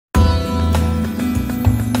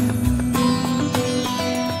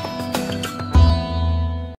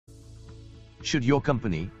Should your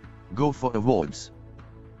company go for awards?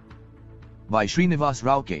 By Srinivas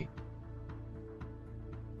Rao K.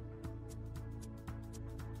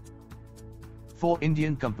 4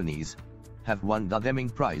 Indian companies have won the Deming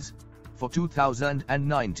Prize for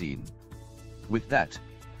 2019. With that,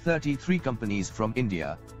 33 companies from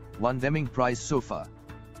India won Deming Prize so far.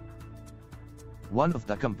 One of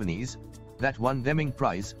the companies that won Deming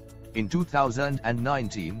Prize in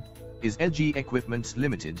 2019 is LG Equipments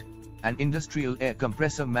Limited, an industrial air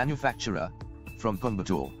compressor manufacturer from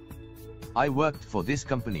Coimbatore. I worked for this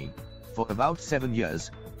company for about 7 years,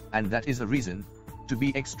 and that is a reason to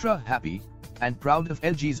be extra happy and proud of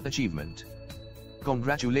LG's achievement.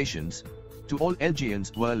 Congratulations to all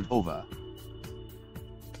LGians world over.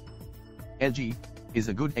 LG is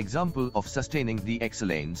a good example of sustaining the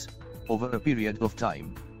excellence over a period of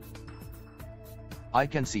time. I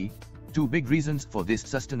can see 2 big reasons for this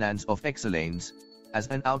sustenance of excellence as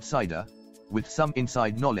an outsider with some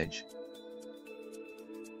inside knowledge.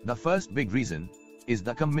 The first big reason is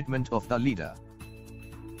the commitment of the leader.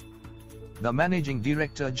 The managing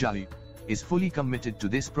director Jai is fully committed to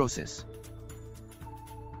this process.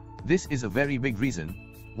 This is a very big reason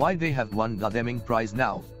why they have won the Deming Prize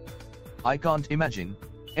now. I can't imagine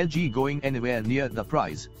LG going anywhere near the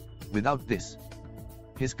prize without this.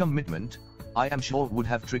 His commitment, I am sure, would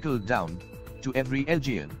have trickled down to every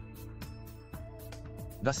LGian.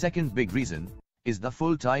 The second big reason is the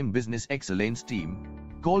full-time business excellence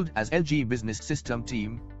team, called as LG Business System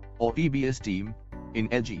Team, or EBS team, in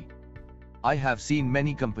LG. I have seen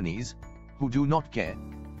many companies who do not care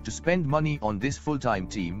to spend money on this full-time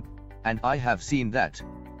team, and I have seen that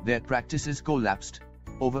their practices collapsed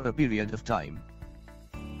over a period of time.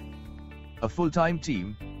 A full-time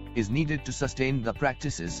team is needed to sustain the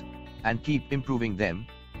practices and keep improving them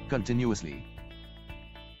continuously.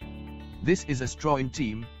 This is a strong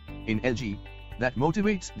team in LG that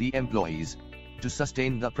motivates the employees to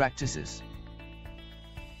sustain the practices.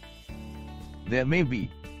 There may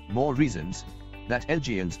be more reasons that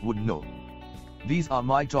LGians would know. These are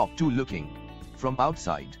my top 2 looking from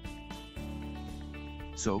outside.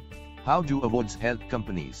 So, how do awards help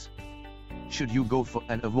companies? Should you go for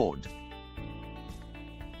an award?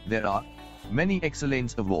 There are many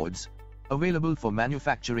excellence awards available for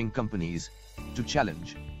manufacturing companies to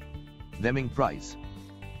challenge. Deming Prize,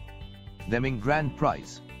 Deming Grand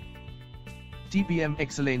Prize, TPM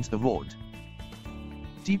Excellence Award,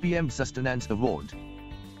 TPM Sustenance Award,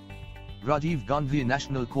 Rajiv Gandhi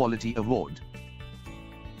National Quality Award,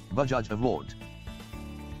 Bajaj Award,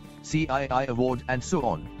 CII Award, and so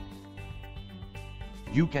on.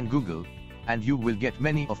 You can Google, and you will get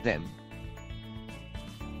many of them.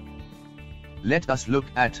 Let us look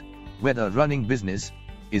at whether running business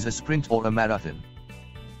is a sprint or a marathon.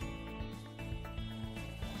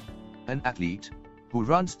 An athlete who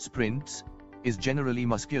runs sprints is generally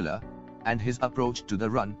muscular, and his approach to the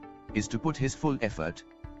run is to put his full effort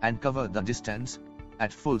and cover the distance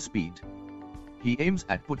at full speed. He aims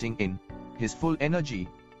at putting in his full energy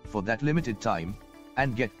for that limited time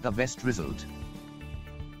and get the best result.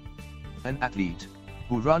 An athlete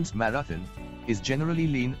who runs marathon is generally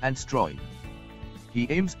lean and strong. He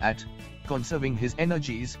aims at conserving his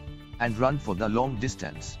energies and run for the long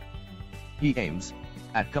distance. He aims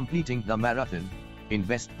at completing the marathon in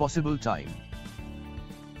best possible time.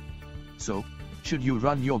 So, should you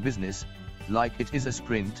run your business like it is a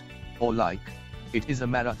sprint or like it is a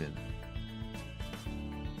marathon?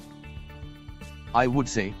 I would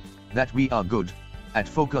say that we are good at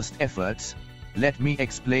focused efforts. Let me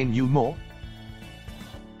explain you more.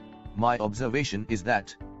 My observation is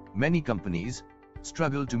that many companies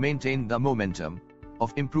struggle to maintain the momentum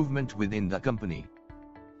of improvement within the company.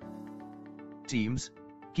 Teams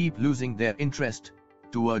keep losing their interest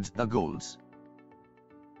towards the goals.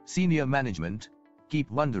 Senior management keep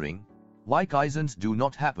wondering why Kaizens do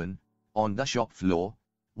not happen on the shop floor,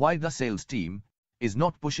 why the sales team is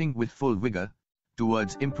not pushing with full vigor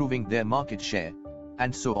towards improving their market share,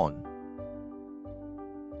 and so on.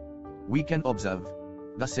 We can observe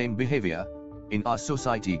the same behavior in our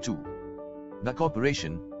society too. The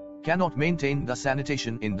corporation cannot maintain the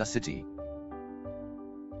sanitation in the city.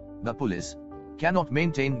 The police cannot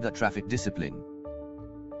maintain the traffic discipline.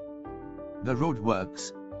 The road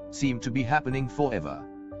works seem to be happening forever.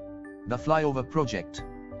 The flyover project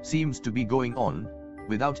seems to be going on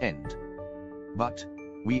without end. But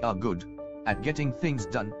we are good at getting things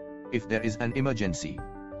done if there is an emergency.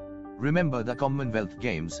 Remember the Commonwealth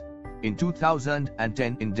Games in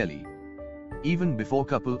 2010 in Delhi. Even before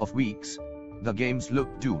couple of weeks, the games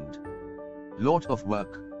looked doomed. Lot of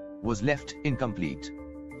work was left incomplete.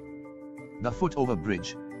 The foot over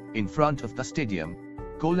bridge in front of the stadium,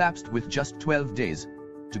 collapsed with just 12 days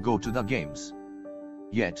to go to the games.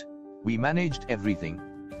 Yet, we managed everything,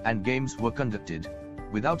 and games were conducted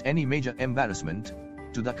without any major embarrassment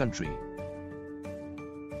to the country.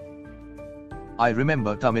 I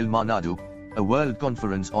remember Tamil Manadu, a world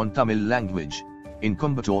conference on Tamil language, in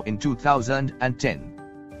Coimbatore in 2010.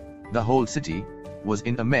 The whole city was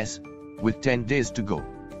in a mess, with 10 days to go.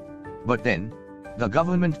 But then, the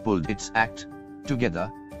government pulled its act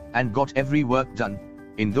together and got every work done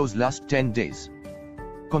in those last 10 days.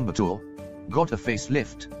 Coimbatore got a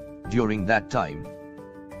facelift during that time.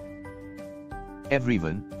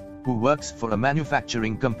 Everyone who works for a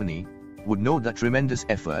manufacturing company would know the tremendous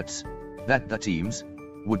efforts that the teams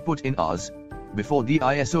would put in hours before the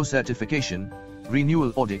ISO certification,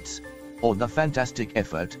 renewal audits, or the fantastic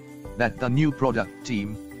effort that the new product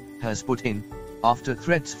team has put in after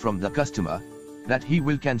threats from the customer that he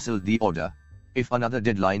will cancel the order if another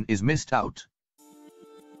deadline is missed out.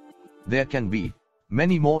 There can be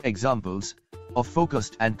many more examples of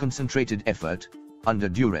focused and concentrated effort under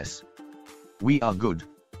duress. We are good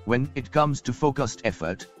when it comes to focused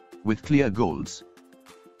effort with clear goals.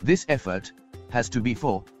 This effort has to be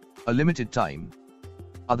for a limited time.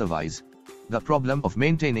 Otherwise, the problem of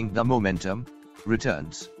maintaining the momentum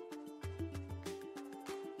returns.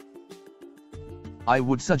 I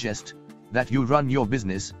would suggest that you run your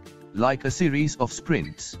business like a series of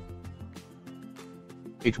sprints.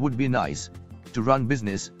 It would be nice to run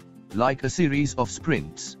business like a series of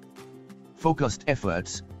sprints. Focused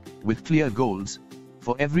efforts with clear goals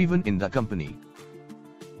for everyone in the company.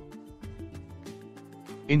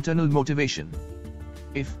 Internal motivation.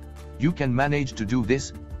 If you can manage to do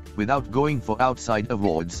this without going for outside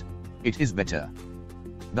awards, it is better.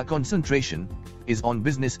 The concentration is on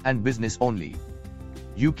business and business only.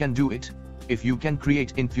 You can do it if you can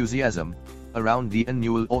create enthusiasm around the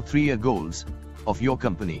annual or 3-year goals of your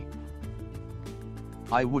company.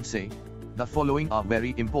 I would say the following are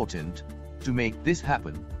very important to make this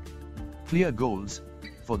happen. Clear goals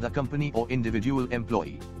for the company or individual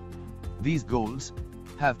employee. These goals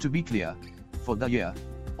have to be clear for the year,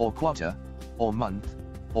 or quarter, or month,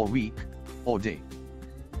 or week, or day.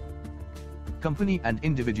 Company and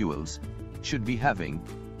individuals should be having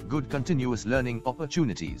good continuous learning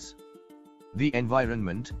opportunities. The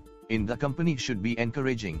environment in the company should be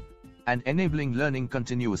encouraging and enabling learning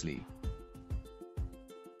continuously.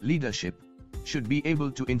 Leadership should be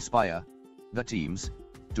able to inspire the teams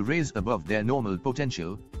to raise above their normal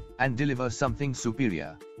potential and deliver something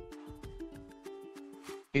superior.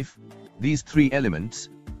 If these 3 elements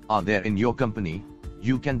are there in your company,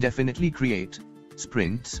 you can definitely create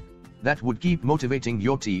sprints that would keep motivating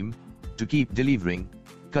your team to keep delivering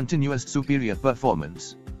continuous superior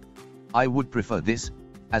performance. I would prefer this,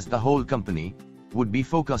 as the whole company would be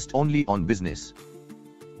focused only on business.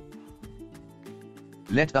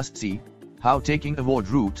 Let us see how taking award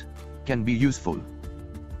route can be useful.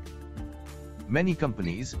 Many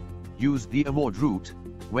companies use the award route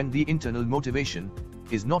when the internal motivation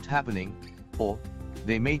is not happening, or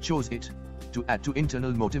they may choose it to add to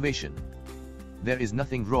internal motivation. There is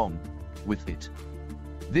nothing wrong with it.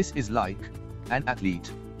 This is like an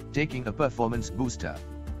athlete taking a performance booster.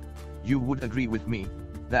 You would agree with me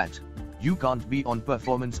that you can't be on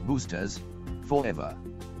performance boosters forever.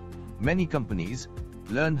 Many companies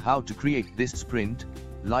learn how to create this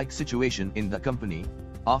sprint-like situation in the company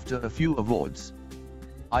after a few awards.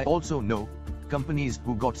 I also know companies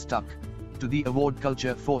who got stuck to the award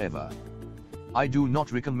culture forever. I do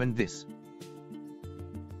not recommend this.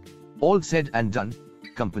 All said and done,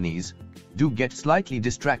 companies do get slightly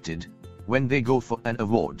distracted when they go for an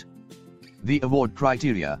award. The award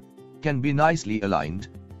criteria can be nicely aligned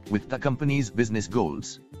with the company's business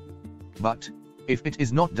goals. But if it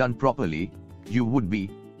is not done properly, you would be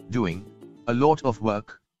doing a lot of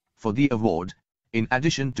work for the award in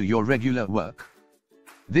addition to your regular work.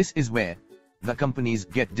 This is where the companies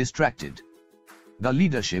get distracted. The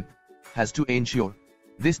leadership has to ensure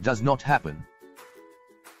this does not happen.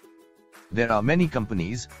 There are many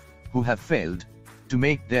companies who have failed to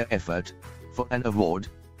make their effort for an award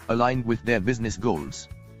aligned with their business goals.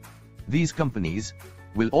 These companies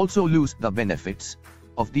will also lose the benefits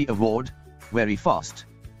of the award very fast.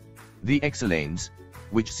 The excellence,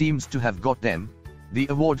 which seems to have got them the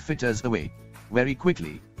award, fritters away very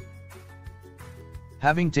quickly.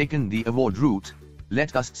 Having taken the award route,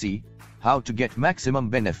 let us see how to get maximum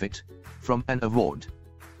benefit from an award.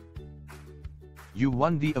 You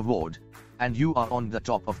won the award, and you are on the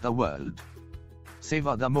top of the world.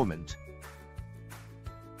 Savor the moment.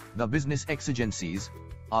 The business exigencies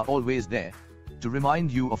are always there to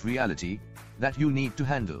remind you of reality that you need to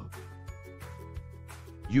handle.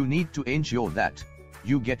 You need to ensure that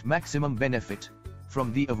you get maximum benefit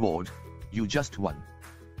from the award you just won.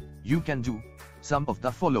 You can do some of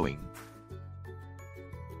the following.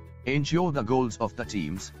 Ensure the goals of the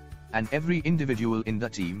teams and every individual in the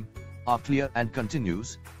team are clear and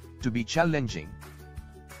continues to be challenging.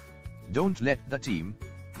 Don't let the team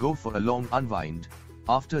go for a long unwind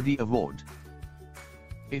after the award.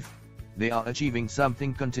 If they are achieving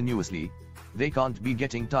something continuously, they can't be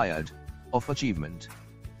getting tired of achievement.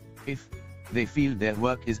 If they feel their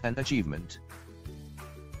work is an achievement.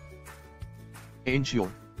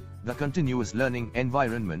 Ensure the continuous learning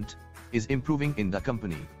environment is improving in the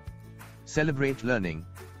company. Celebrate learning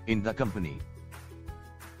in the company.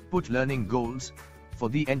 Put learning goals for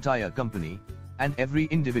the entire company and every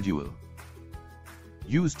individual.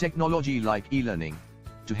 Use technology like e-learning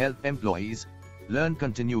to help employees learn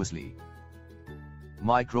continuously.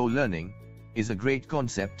 Micro-learning is a great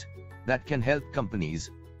concept that can help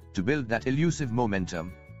companies to build that elusive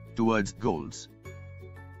momentum towards goals.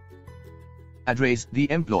 Address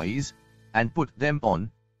the employees and put them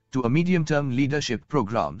on to a medium-term leadership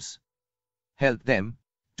programs. Help them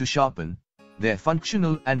to sharpen their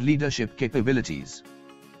functional and leadership capabilities.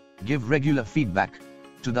 Give regular feedback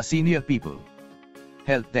to the senior people.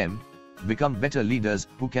 Help them become better leaders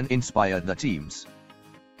who can inspire the teams.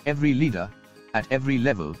 Every leader at every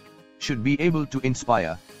level should be able to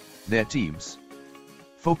inspire their teams.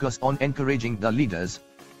 Focus on encouraging the leaders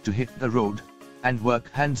to hit the road and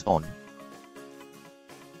work hands-on.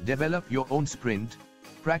 Develop your own sprint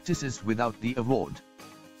practices without the award.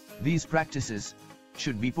 These practices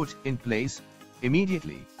should be put in place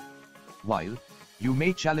immediately. While you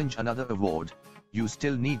may challenge another award, you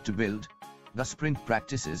still need to build the sprint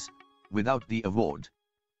practices without the award.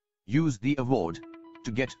 Use the award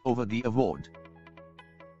to get over the award.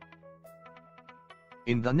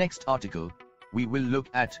 In the next article, we will look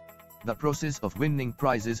at the process of winning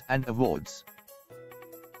prizes and awards.